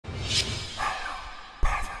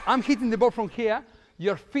I'm hitting the ball from here.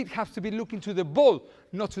 Your feet have to be looking to the ball,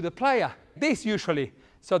 not to the player. This usually.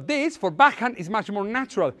 So this, for backhand, is much more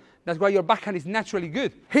natural. That's why your backhand is naturally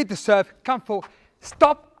good. Hit the serve, come forward,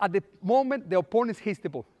 stop at the moment the opponent hits the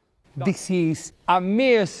ball. This is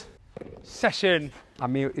Amir's session.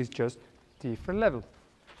 Amir is just different level.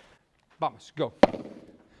 Vamos, go.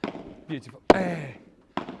 Beautiful.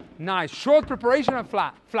 Nice. Short preparation and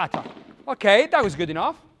flatter. Okay, that was good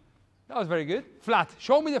enough. That was very good. Flat.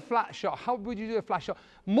 Show me the flat shot. How would you do a flat shot?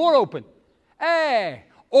 More open.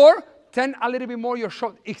 Or turn a little bit more your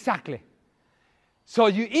shot. Exactly. So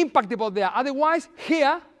you impact the ball there. Otherwise,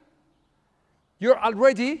 here, you're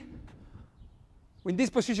already in this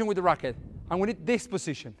position with the racket. And we need this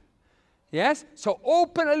position. Yes? So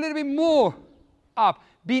open a little bit more up.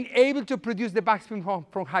 Being able to produce the backspin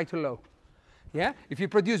from high to low. Yeah? If you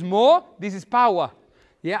produce more, this is power.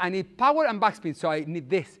 Yeah? I need power and backspin. So I need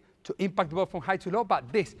this to impact the ball from high to low.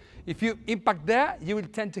 But this, if you impact there, you will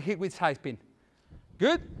tend to hit with side spin.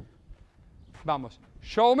 Good? Vamos.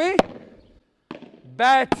 Show me.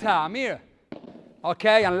 Better. Amir.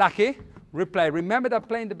 Okay, unlucky. Replay. Remember that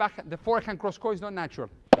playing the forehand cross court is not natural.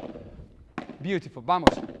 Beautiful.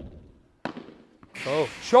 Vamos. Oh.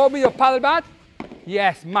 Show me your paddle bat.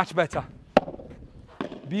 Yes, much better.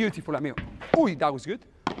 Beautiful, Amir. Ooh, that was good.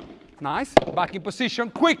 Nice. Back in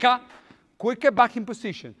position. Quicker. Quicker back in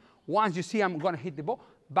position. Once you see I'm going to hit the ball,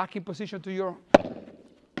 back in position to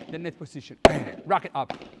the net position. Racket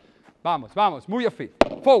up. Vamos, vamos. Move your feet.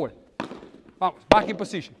 Forward. Vamos. Back in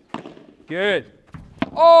position. Good.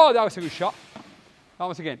 Oh, that was a good shot.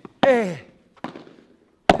 Vamos again.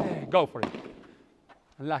 Go for it.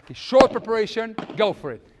 Unlucky. Short preparation. Go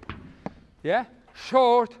for it. Yeah?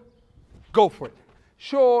 Short. Go for it.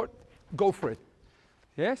 Short. Go for it.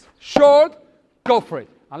 Yes? Short. Go for it.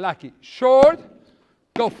 Unlucky. Short.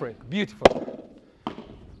 Go for it. Beautiful.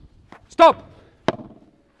 Stop.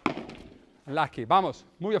 Unlucky. Vamos.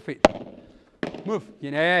 Move your feet. Move.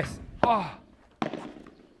 Yes. Oh.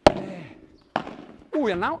 Ooh,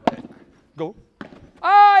 and now, go.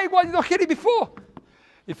 Ah, why did you not hit it before?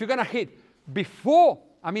 If you're going to hit before,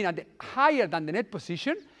 at the higher than the net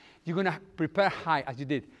position, you're going to prepare high as you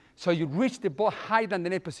did. So you reach the ball higher than the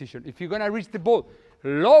net position. If you're going to reach the ball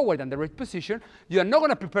lower than the net position, you are not going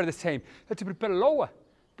to prepare the same. You have to prepare lower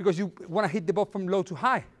because you want to hit the ball from low to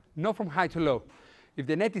high, not from high to low. If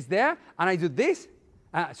the net is there and I do this,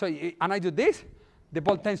 the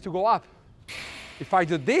ball tends to go up. If I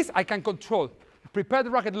do this, I can control. Prepare the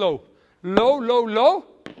racket low. Low, low, low.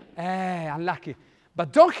 Unlucky.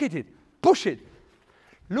 But don't hit it. Push it.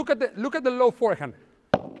 Look at the low forehand.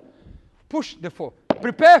 Push the forehand.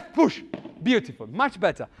 Prepare, push. Beautiful. Much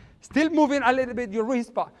better. Still moving a little bit your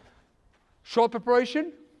wrist, but short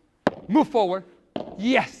preparation. Move forward.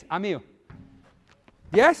 Yes, Amir.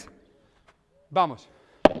 Yes? Vamos.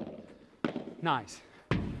 Nice.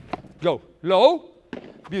 Go. Low.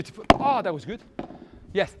 Beautiful. Oh, that was good.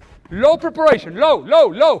 Yes. Low preparation. Low, low,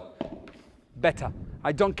 low. Better.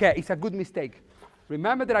 I don't care. It's a good mistake.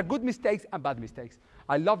 Remember, there are good mistakes and bad mistakes.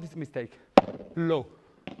 I love this mistake. Low.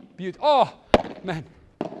 Beautiful. Oh, man.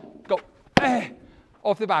 Go.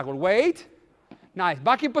 Off the backward. Wait. Nice.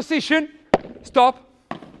 Back in position. Stop.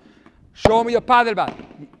 Show me your paddle bat.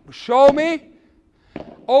 Show me.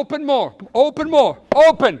 Open more. Open more.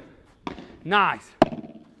 Open. Nice.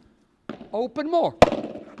 Open more.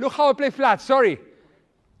 Look how I play flat. Sorry.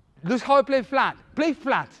 Look how I play flat. Play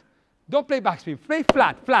flat. Don't play backspin. Play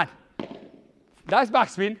flat. Flat. That's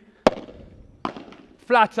backspin.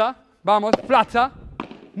 Flatter. Vamos. Flatter.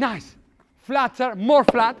 Nice. Flatter. More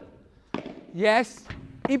flat. Yes.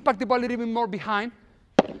 Impact the ball a little bit more behind.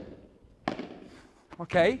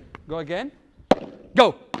 Okay. Go again.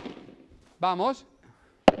 Go. Vamos.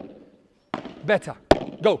 Better.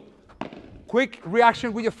 Go. Quick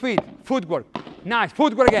reaction with your feet. Footwork. Nice.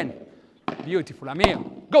 Footwork again. Beautiful. Amir.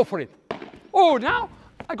 Go for it. Oh, now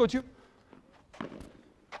I got you.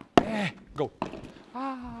 Go.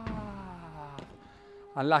 Ah.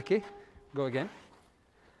 Unlucky. Go again.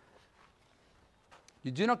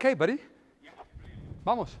 You doing okay, buddy? Yeah.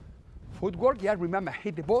 Vamos. Footwork. Yeah, remember,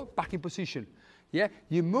 hit the ball, back in position. Yeah,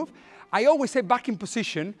 you move. I always say back in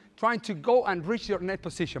position, trying to go and reach your net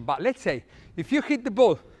position. But let's say, if you hit the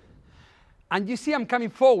ball and you see I'm coming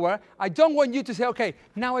forward, I don't want you to say, okay,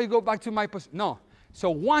 now I go back to my position. No. So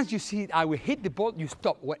once you see I will hit the ball, you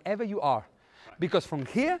stop wherever you are. Because from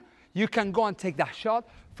here, you can go and take that shot.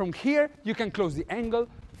 From here, you can close the angle.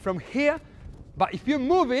 From here, but if you're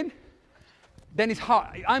moving, then it's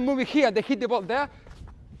hard. I'm moving here, they hit the ball there.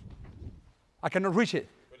 I cannot reach it.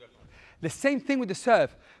 The same thing with the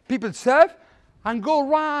serve. People serve, and go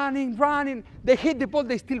running, running. They hit the ball,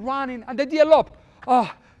 they still running, and they do a lob.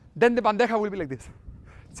 Oh, then the bandeja will be like this.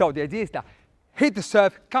 So the idea is that hit the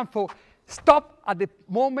serve, come forward, stop at the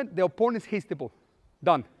moment the opponent hits the ball.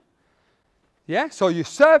 Done. Yeah, so you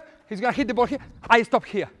serve, he's going to hit the ball here, I stop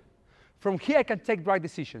here. From here I can take right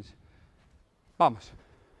decisions. Vamos.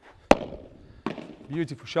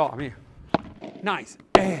 Beautiful shot, Amir. Nice.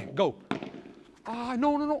 Go. Ah,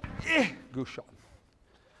 no, no, no. Good shot.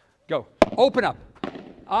 Go. Open up.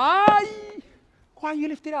 Why you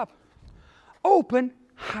lift it up? Open,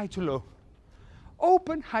 high to low.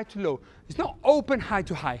 Open, high to low. It's not open, high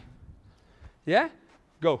to high. Yeah?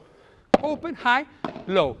 Go. Open, high,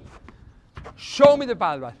 low. Show me the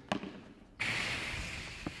paddle.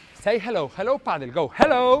 Say hello. Hello, paddle. Go.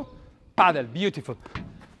 Hello, paddle. Beautiful.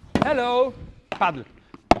 Hello, paddle.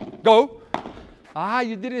 Go.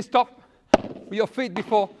 You didn't stop with your feet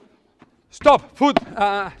before. Stop. Foot.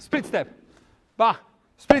 Split step. Back.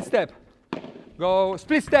 Split step. Go.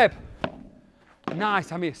 Split step.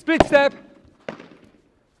 Nice, Amir. Split step.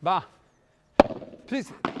 Back.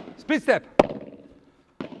 Please. Split step.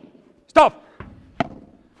 Stop.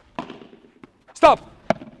 Stop.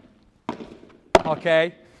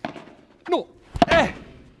 Okay. No.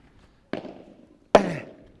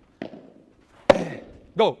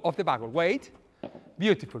 Go off the backward. Wait.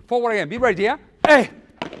 Beautiful. Forward again. Be ready, yeah?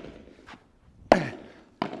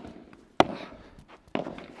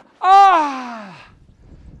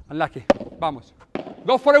 Unlucky. Vamos.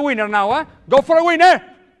 Go for a winner now, eh? Go for a winner.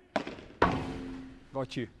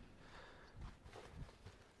 Got you.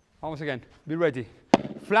 Vamos again. Be ready.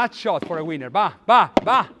 Flat shot for a winner. Ba, ba,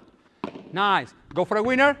 ba. Nice. Go for a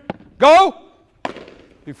winner. Go.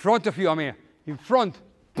 In front of you, Amir. In front.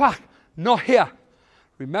 Back. Not here.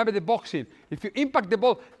 Remember the boxing. If you impact the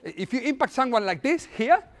ball, if you impact someone like this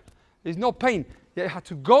here, there's no pain. You have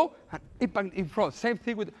to go and impact in front. Same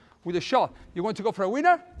thing with the shot. You want to go for a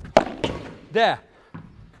winner? There.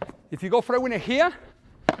 If you go for a winner here,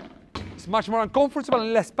 it's much more uncomfortable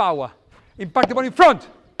and less power. Impact the ball in front.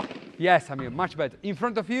 Yes, Amir, much better. In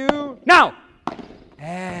front of you. Now.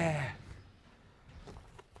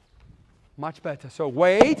 Much better. So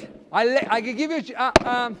wait. I can give you.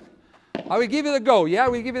 I will give you the go. Yeah, I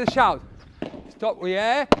will give you the shout. Stop.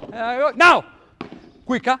 Yeah. Now.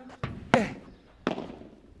 Quicker.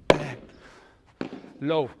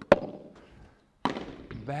 Low.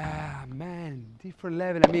 Man, different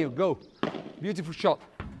level, Amir. Go. Beautiful shot.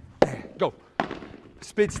 Go.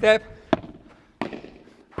 Split step.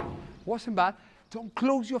 Wasn't bad. Don't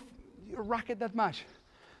close your racket that much.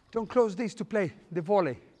 Don't close this to play the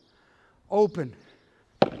volley. Open.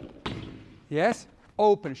 Yes?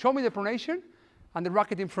 Open. Show me the pronation and the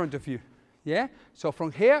racket in front of you. Yeah? So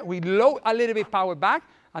from here, we low a little bit, power back,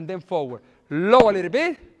 and then forward. Low a little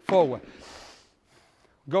bit, forward.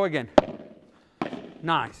 Go again.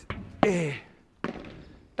 Nice.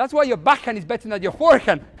 That's why your backhand is better than your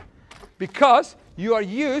forehand, because you are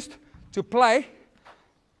used to play.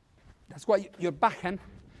 That's why your backhand,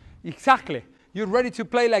 exactly. You're ready to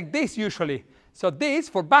play like this usually. So this,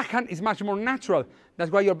 for backhand, is much more natural. That's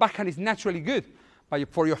why your backhand is naturally good. But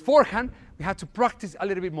for your forehand, we have to practice a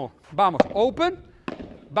little bit more. Vamos, open,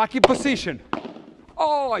 back in position.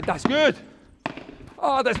 Oh, that's good.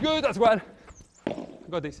 Oh, that's good as well.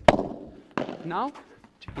 Got this. Now,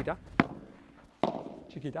 chiquita.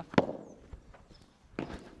 Chiquita.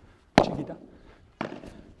 Chiquita.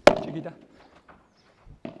 Chiquita.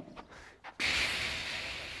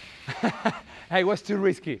 Hey, it was too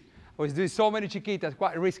risky. I was doing so many chiquitas,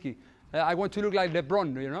 quite risky. I want to look like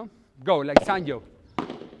LeBron, you know? Go, like Sanjo.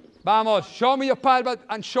 Vamos, show me your paddle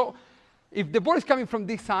and show. If the ball is coming from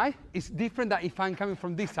this side, it's different than if I'm coming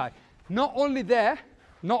from this side. Not only there,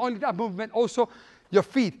 not only that movement, also your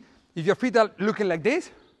feet. If your feet are looking like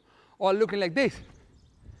this or looking like this.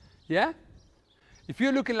 Yeah? If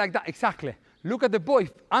you're looking like that, exactly. Look at the ball.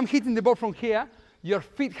 If I'm hitting the ball from here, your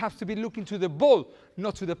feet have to be looking to the ball,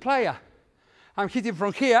 not to the player. I'm hitting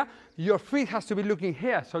from here, your feet has to be looking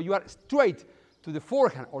here. So you are straight to the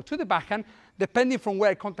forehand or to the backhand, depending from where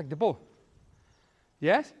I contact the ball.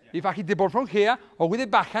 Yes? Yeah. If I hit the ball from here or with the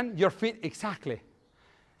backhand, your feet exactly.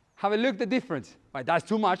 Have a look at the difference. Right, that's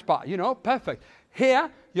too much, but you know, perfect. Here,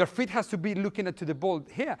 your feet has to be looking to the ball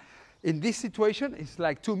here. In this situation, it's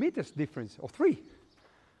like 2 meters difference or 3.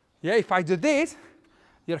 Yeah, if I do this,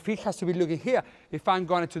 your feet has to be looking here. If I'm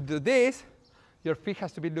going to do this, your feet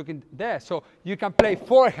has to be looking there. So you can play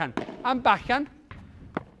forehand and backhand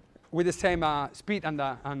with the same speed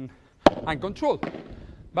and control.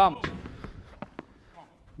 Vamos.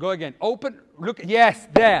 Go again. Open. Look. Yes,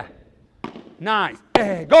 there. Nice.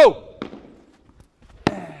 Go.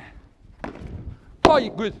 Oh, you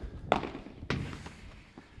good.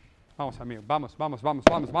 Vamos, amigo. Vamos, vamos, vamos,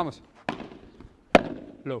 vamos, vamos.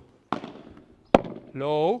 Low.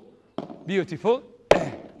 Low. Beautiful.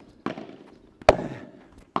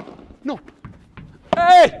 No.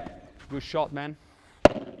 Hey! Good shot, man.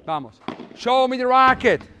 Vamos. Show me the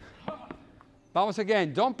racket. Vamos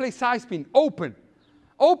again. Don't play side spin. Open.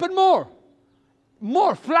 Open more.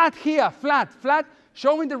 More. Flat here. Flat. Flat.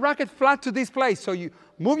 Showing the racket flat to this place. So you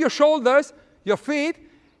move your shoulders, your feet.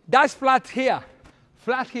 That's flat here.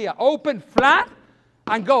 Flat here. Open, flat,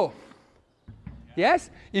 and go. Yes?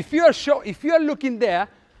 If you are looking there,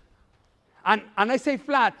 and I say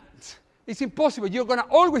flat, it's impossible. You're going to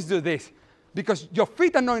always do this because your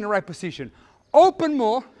feet are not in the right position. Open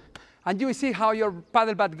more, and you will see how your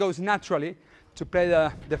paddle bat goes naturally to play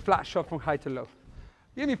the flat shot from high to low.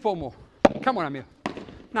 Give me 4 more. Come on, Amir.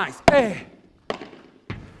 Nice. Hey.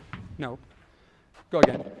 No. Go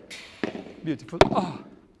again. Beautiful. Oh.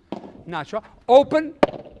 Natural. Open.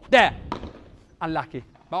 There. Unlucky.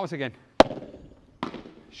 Vamos again.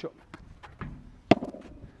 Sure.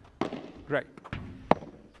 Great.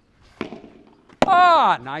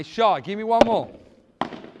 Ah, nice shot. Give me 1 more.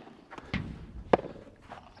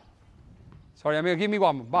 Sorry, Amir, give me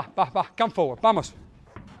 1 more. Bah. Come forward. Vamos.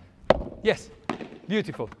 Yes.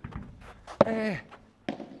 Beautiful. Come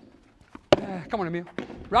on, Amir.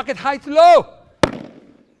 Racket high to low.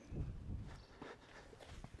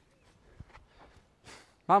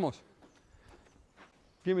 Vamos.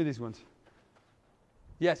 Give me these ones.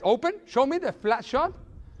 Yes, open. Show me the flat shot.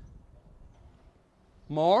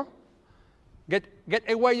 More. Get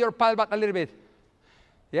away your paddle bat a little bit.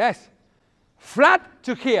 Yes. Flat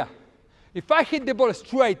to here. If I hit the ball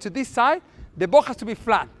straight to this side, the ball has to be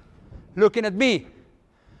flat. Looking at me.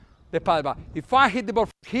 The paddle bat. If I hit the ball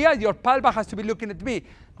here, your paddle bat has to be looking at me.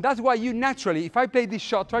 That's why you naturally, if I play this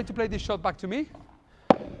shot, try to play this shot back to me,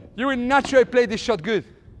 you will naturally play this shot good.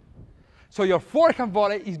 So your forehand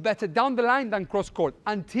volley is better down the line than cross court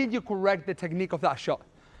until you correct the technique of that shot.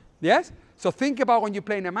 Yes? So think about when you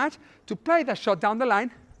play in a match to play that shot down the line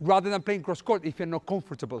rather than playing cross court if you're not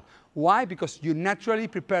comfortable. Why? Because you naturally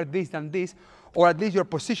prepare this and this, or at least your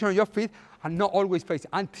position on your feet and not always facing.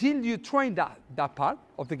 Until you train that part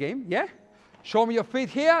of the game, yeah? Show me your feet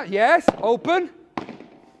here, yes, open.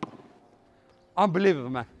 Unbelievable,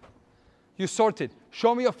 man. You sorted.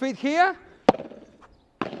 Show me your feet here.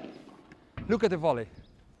 Look at the volley.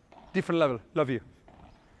 Different level, love you.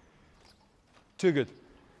 Too good.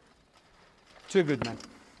 Too good, man.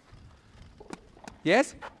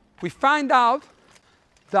 Yes? We find out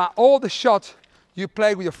that all the shots you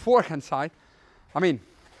play with your forehand side, I mean,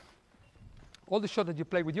 all the shots that you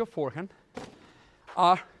play with your forehand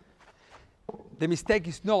are, the mistake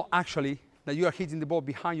is not actually that you are hitting the ball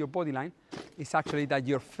behind your body line. It's actually that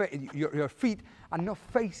your feet are not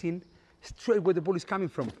facing straight where the ball is coming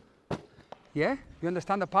from. Yeah? You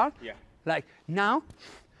understand the part? Yeah. Like now,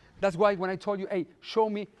 that's why when I told you, hey, show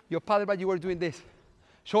me your paddle bat, you were doing this.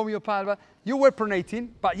 Show me your paddle bat. You were pronating,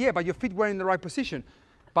 but your feet were in the right position.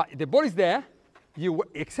 But the ball is there.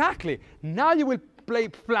 Exactly. Now you will play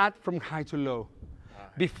flat from high to low.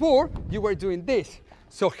 Before, you were doing this.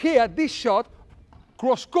 So here, this shot,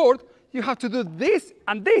 cross court, you have to do this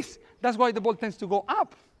and this. That's why the ball tends to go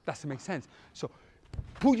up. Doesn't make sense. So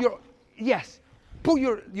put your,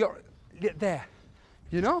 there.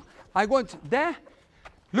 You know? I want there.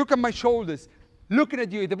 Look at my shoulders. Looking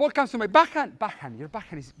at you. If the ball comes to my backhand, your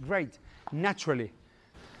backhand is great, naturally.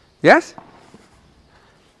 Yes?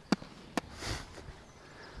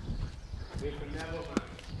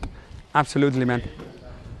 Absolutely, man.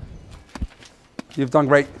 You've done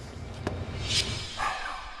great.